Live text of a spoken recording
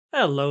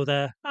Hello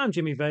there, I'm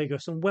Jimmy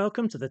Vegas and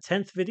welcome to the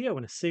 10th video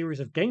in a series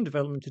of game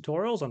development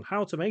tutorials on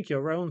how to make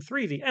your own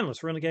 3D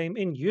Endless Runner game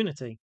in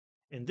Unity.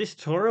 In this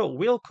tutorial,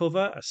 we'll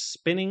cover a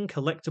spinning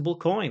collectible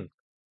coin.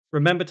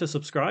 Remember to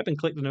subscribe and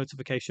click the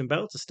notification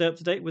bell to stay up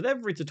to date with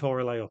every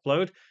tutorial I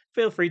upload.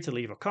 Feel free to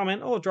leave a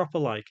comment or drop a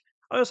like.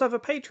 I also have a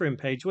Patreon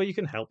page where you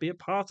can help be a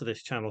part of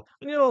this channel,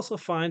 and you'll also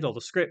find all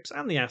the scripts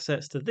and the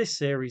assets to this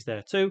series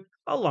there too,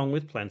 along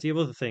with plenty of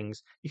other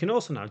things. You can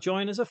also now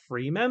join as a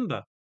free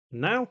member.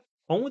 Now,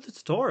 on with the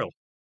tutorial.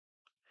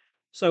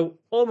 So,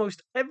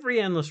 almost every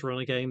Endless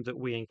Runner game that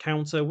we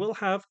encounter will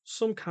have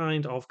some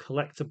kind of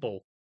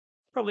collectible,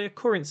 probably a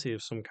currency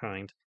of some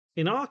kind.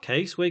 In our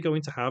case, we're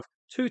going to have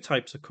two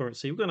types of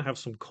currency. We're going to have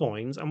some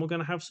coins and we're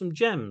going to have some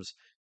gems.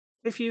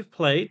 If you've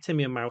played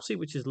Timmy and Mousey,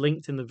 which is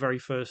linked in the very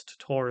first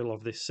tutorial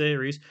of this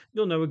series,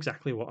 you'll know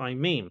exactly what I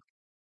mean.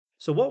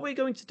 So, what we're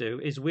going to do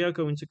is we are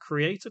going to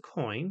create a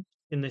coin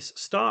in this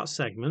start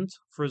segment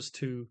for us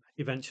to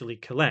eventually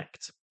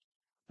collect.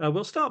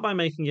 We'll start by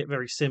making it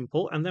very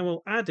simple and then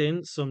we'll add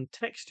in some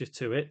texture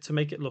to it to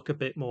make it look a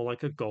bit more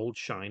like a gold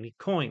shiny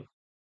coin.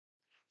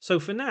 So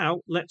for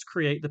now, let's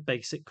create the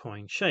basic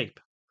coin shape.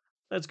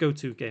 Let's go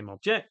to Game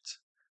Object,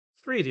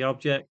 3D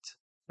Object,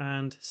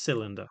 and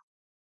Cylinder.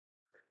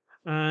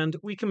 And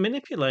we can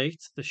manipulate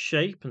the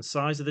shape and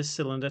size of this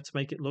cylinder to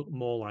make it look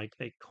more like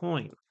a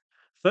coin.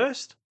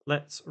 First,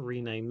 let's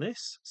rename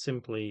this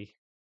simply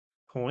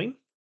coin.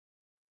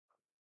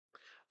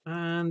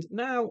 And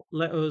now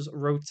let us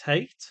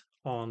rotate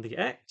on the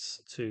X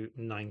to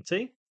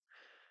 90.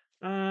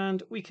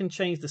 And we can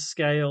change the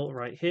scale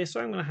right here. So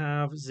I'm going to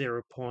have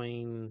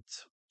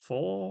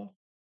 0.4.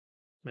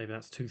 Maybe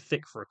that's too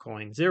thick for a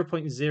coin.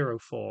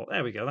 0.04.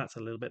 There we go. That's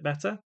a little bit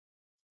better.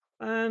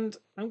 And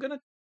I'm going to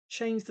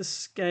change the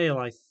scale,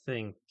 I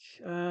think.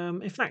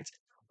 In fact,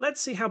 let's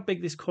see how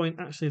big this coin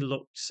actually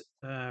looks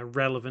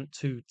relevant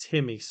to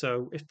Timmy.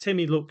 So if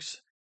Timmy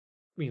looks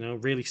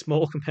really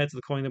small compared to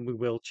the coin, then we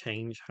will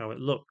change how it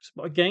looks.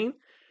 But again,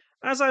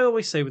 as I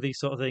always say with these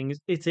sort of things,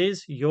 it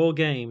is your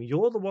game.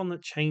 You're the one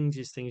that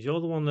changes things.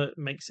 You're the one that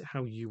makes it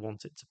how you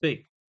want it to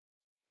be.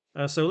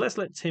 So let's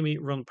let Timmy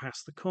run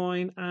past the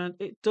coin, and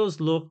it does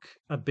look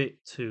a bit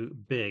too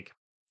big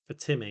for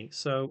Timmy.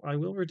 So I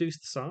will reduce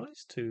the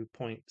size to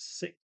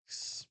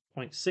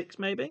 0.6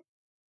 maybe.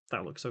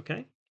 That looks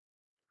okay.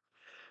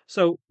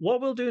 So what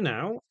we'll do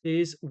now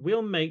is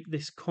we'll make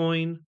this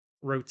coin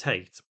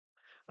rotate.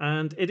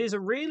 And it is a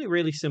really,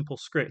 really simple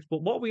script.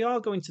 But what we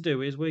are going to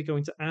do is we're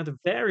going to add a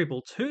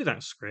variable to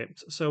that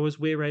script so as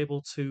we're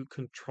able to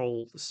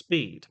control the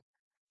speed.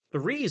 The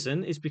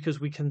reason is because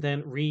we can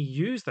then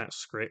reuse that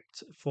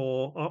script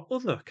for our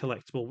other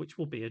collectible, which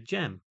will be a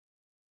gem.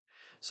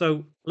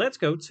 So let's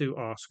go to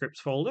our scripts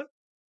folder,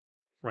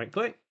 right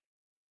click,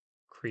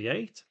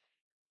 create,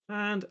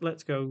 and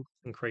let's go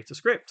and create a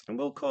script. And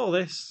we'll call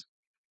this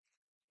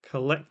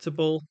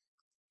collectible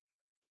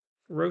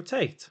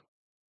rotate.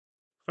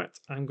 In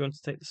fact, I'm going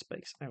to take the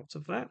space out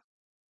of that.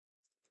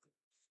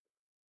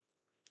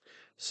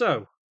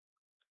 So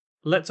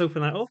let's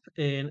open that up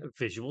in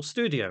Visual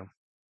Studio.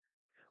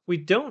 We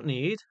don't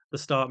need the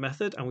start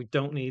method and we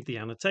don't need the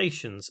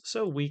annotations,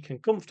 so we can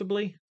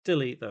comfortably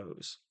delete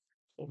those.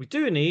 What we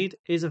do need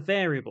is a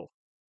variable.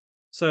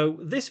 So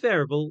this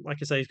variable, like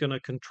I say, is going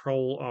to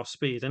control our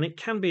speed, and it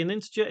can be an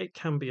integer, it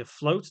can be a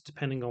float,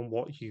 depending on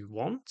what you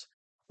want.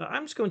 But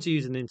I'm just going to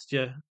use an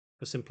integer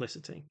for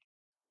simplicity.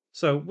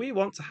 So we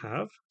want to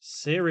have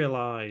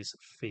serialize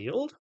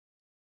field,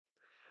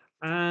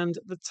 and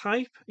the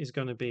type is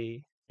going to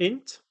be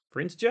int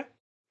for integer,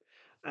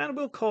 and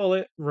we'll call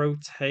it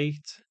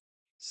rotate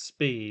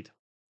speed.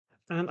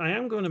 And I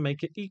am going to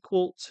make it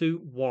equal to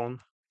 1,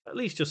 at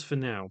least just for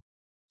now.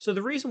 So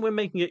the reason we're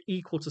making it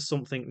equal to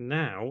something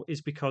now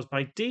is because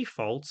by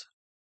default,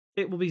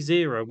 it will be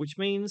 0, which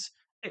means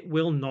it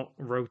will not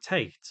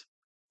rotate.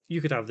 You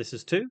could have this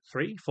as 2,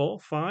 3, 4,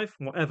 5,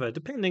 whatever,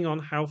 depending on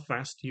how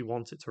fast you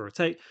want it to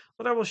rotate,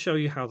 but I will show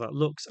you how that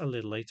looks a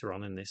little later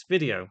on in this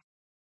video.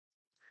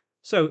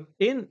 So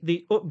in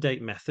the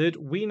update method,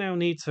 we now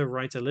need to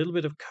write a little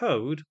bit of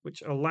code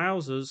which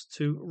allows us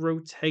to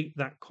rotate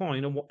that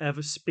coin at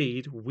whatever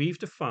speed we've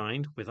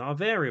defined with our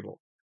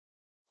variable.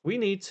 We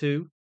need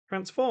to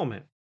transform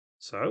it.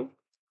 So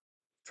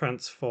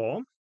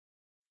transform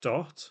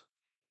dot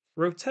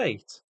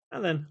rotate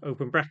and then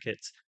open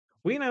brackets.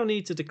 We now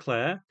need to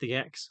declare the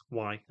X,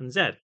 Y, and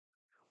Z.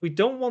 We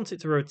don't want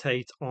it to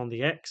rotate on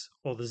the X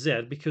or the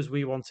Z because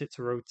we want it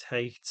to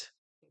rotate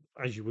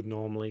as you would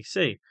normally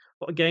see.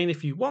 But again,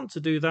 if you want to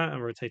do that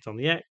and rotate on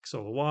the X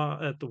or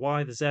the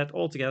Y, the Z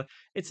altogether,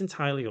 it's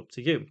entirely up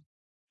to you.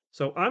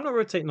 So I'm not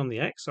rotating on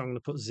the X, so I'm going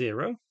to put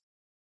 0.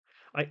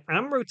 I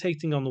am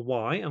rotating on the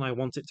Y, and I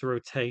want it to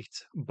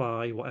rotate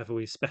by whatever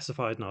we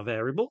specified in our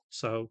variable.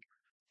 So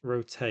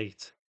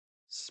rotate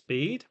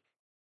speed.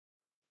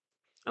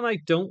 And I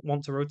don't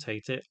want to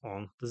rotate it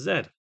on the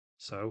Z.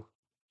 So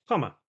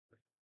comma.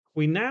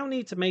 We now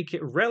need to make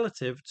it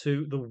relative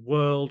to the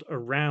world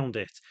around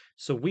it.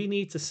 So we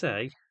need to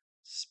say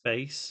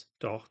space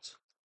dot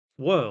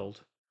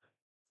world,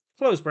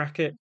 close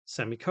bracket,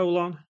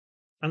 semicolon,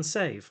 and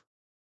save.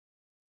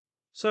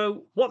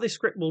 So what this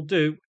script will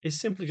do is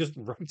simply just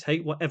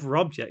rotate whatever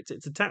object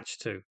it's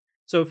attached to.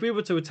 So if we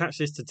were to attach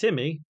this to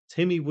Timmy,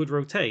 Timmy would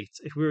rotate.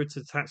 If we were to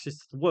attach this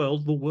to the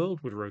world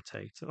would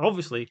rotate.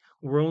 Obviously,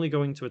 we're only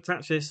going to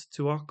attach this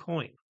to our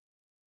coin.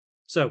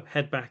 So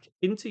head back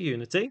into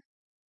Unity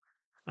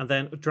and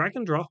then drag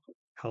and drop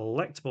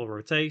collectible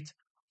rotate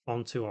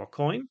onto our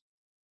coin.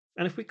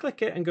 And if we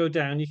click it and go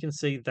down, you can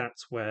see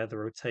that's where the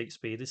rotate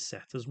speed is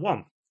set as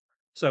 1.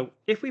 So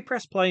if we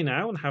press play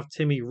now and have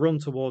Timmy run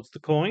towards the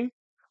coin,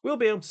 we'll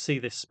be able to see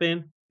this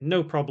spin,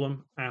 no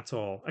problem at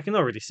all. I can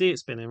already see it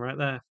spinning right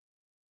there.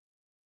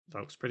 That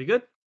looks pretty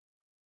good.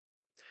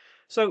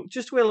 So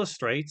just to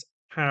illustrate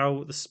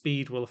how the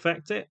speed will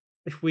affect it,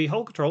 if we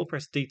hold control,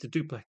 press D to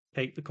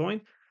duplicate the coin,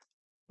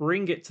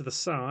 bring it to the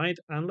side,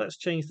 and let's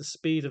change the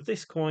speed of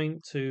this coin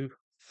to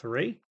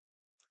 3.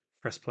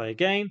 Press play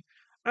again,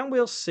 and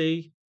we'll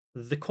see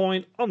the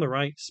coin on the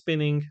right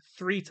spinning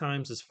 3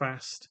 times as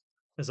fast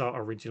as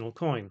our original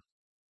coin.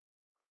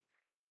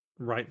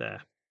 Right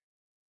there.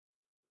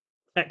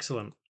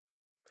 Excellent.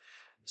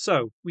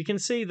 So we can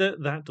see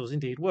that that does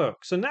indeed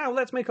work. So now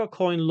let's make our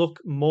coin look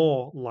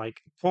more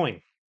like a coin.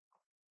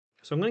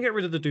 So I'm going to get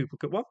rid of the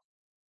duplicate one,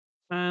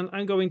 and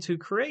I'm going to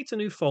create a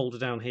new folder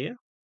down here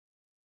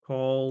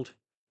called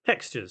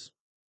Textures.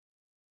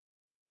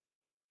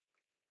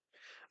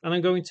 And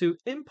I'm going to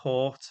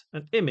import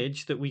an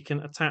image that we can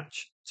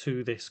attach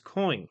to this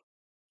coin.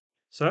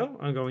 So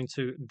I'm going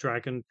to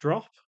drag and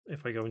drop,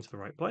 if I go into the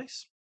right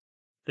place,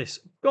 this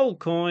gold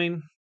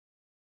coin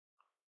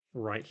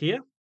right here.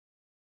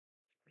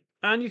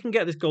 And you can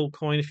get this gold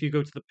coin if you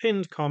go to the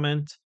pinned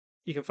comment.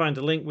 You can find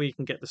a link where you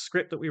can get the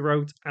script that we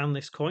wrote and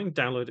this coin,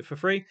 download it for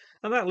free.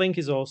 And that link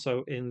is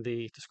also in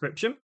the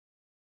description.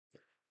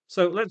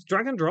 So let's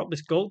drag and drop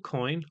this gold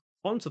coin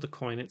onto the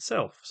coin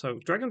itself. So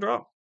drag and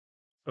drop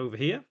over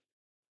here.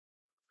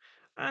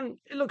 And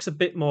it looks a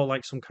bit more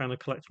like some kind of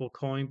collectible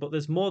coin, but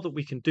there's more that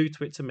we can do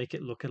to it to make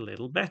it look a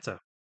little better.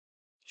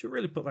 Should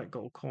really put that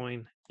gold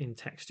coin in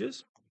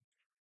textures.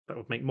 That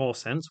would make more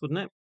sense, wouldn't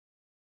it?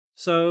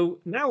 So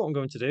now what I'm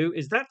going to do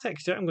is that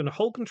texture, I'm going to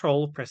hold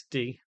control, press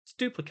D to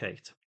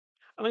duplicate.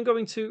 And I'm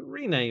going to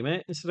rename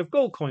it, instead of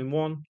gold coin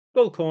 1,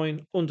 gold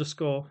coin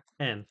underscore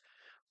N.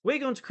 We're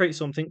going to create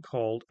something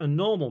called a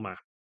normal map.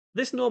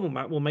 This normal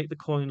map will make the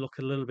coin look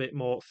a little bit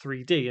more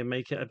 3D and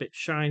make it a bit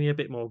shiny, a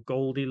bit more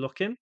goldy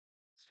looking.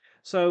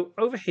 So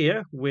over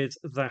here with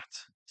that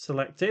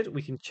selected,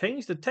 we can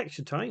change the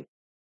texture type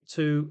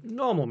to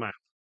normal map.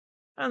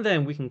 And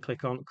then we can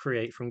click on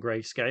create from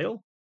grayscale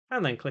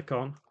and then click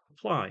on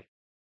apply.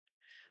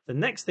 The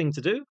next thing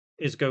to do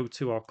is go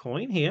to our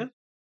coin here,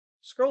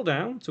 scroll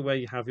down to where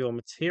you have your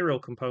material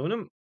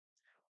component,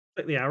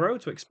 click the arrow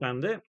to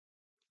expand it,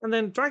 and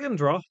then drag and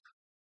drop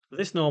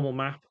this normal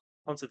map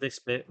onto this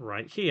bit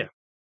right here.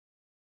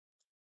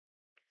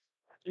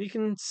 You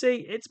can see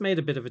it's made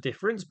a bit of a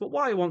difference, but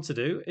what I want to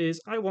do is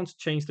I want to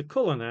change the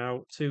color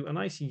now to a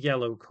nice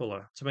yellow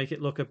color to make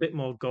it look a bit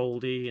more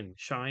goldy and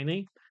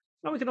shiny.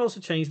 And we can also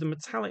change the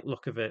metallic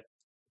look of it,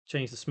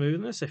 change the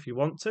smoothness if you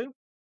want to.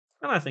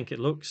 And I think it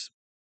looks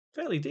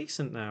fairly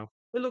decent now.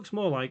 It looks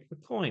more like a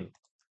coin.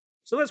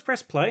 So let's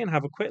press play and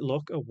have a quick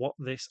look at what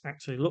this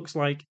actually looks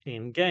like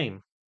in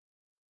game.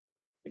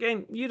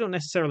 Again, you don't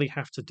necessarily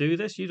have to do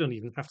this. You don't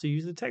even have to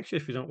use the texture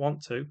if you don't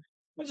want to.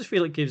 I just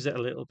feel it gives it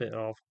a little bit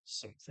of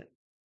something.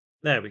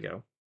 There we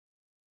go.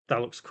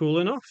 That looks cool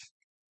enough.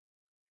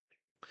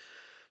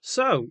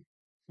 So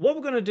what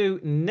we're going to do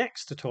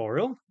next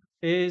tutorial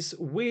is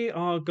we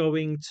are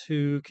going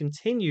to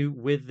continue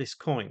with this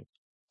coin,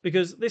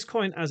 because this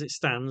coin as it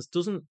stands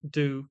doesn't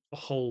do a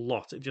whole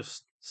lot. It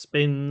just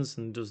spins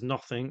and does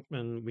nothing,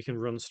 and we can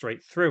run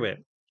straight through it.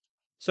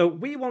 So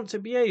we want to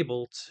be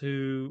able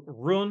to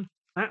run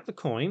at the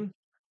coin,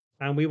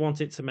 and we want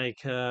it to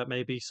make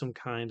maybe some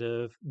kind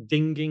of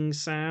dinging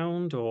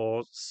sound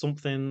or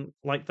something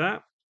like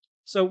that.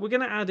 So we're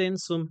going to add in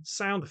some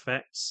sound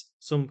effects,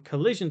 some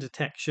collision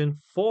detection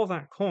for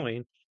that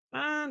coin,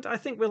 and I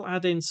think we'll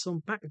add in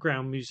some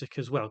background music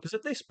as well, because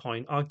at this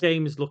point our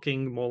game is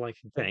looking more like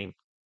a game.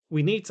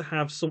 We need to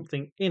have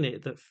something in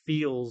it that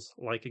feels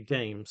like a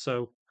game,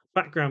 so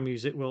background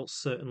music will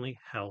certainly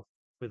help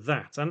with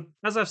that. And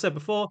as I've said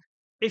before,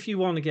 if you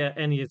want to get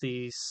any of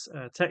these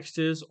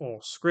textures or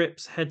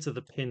scripts, head to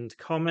the pinned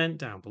comment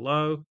down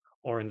below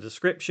or in the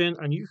description,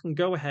 and you can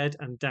go ahead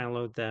and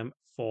download them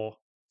for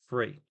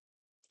free.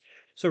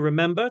 So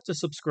remember to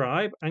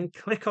subscribe and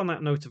click on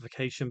that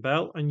notification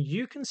bell, and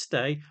you can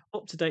stay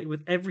up to date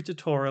with every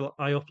tutorial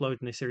I upload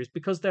in this series,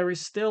 because there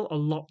is still a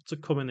lot to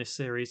come in this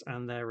series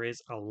and there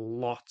is a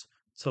lot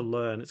to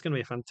learn. It's going to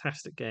be a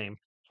fantastic game.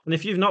 And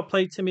if you've not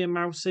played Timmy and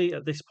Mousy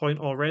at this point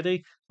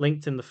already,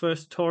 linked in the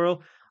first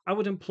tutorial, I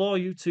would implore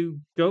you to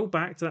go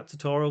back to that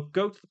tutorial,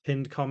 go to the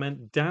pinned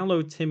comment,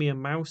 download Timmy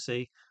and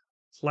Mousy,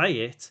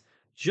 play it,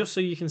 just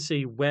so you can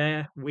see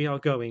where we are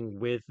going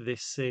with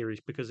this series,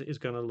 because it is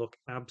going to look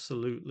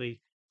absolutely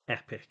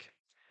epic.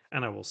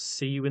 And I will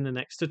see you in the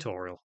next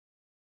tutorial.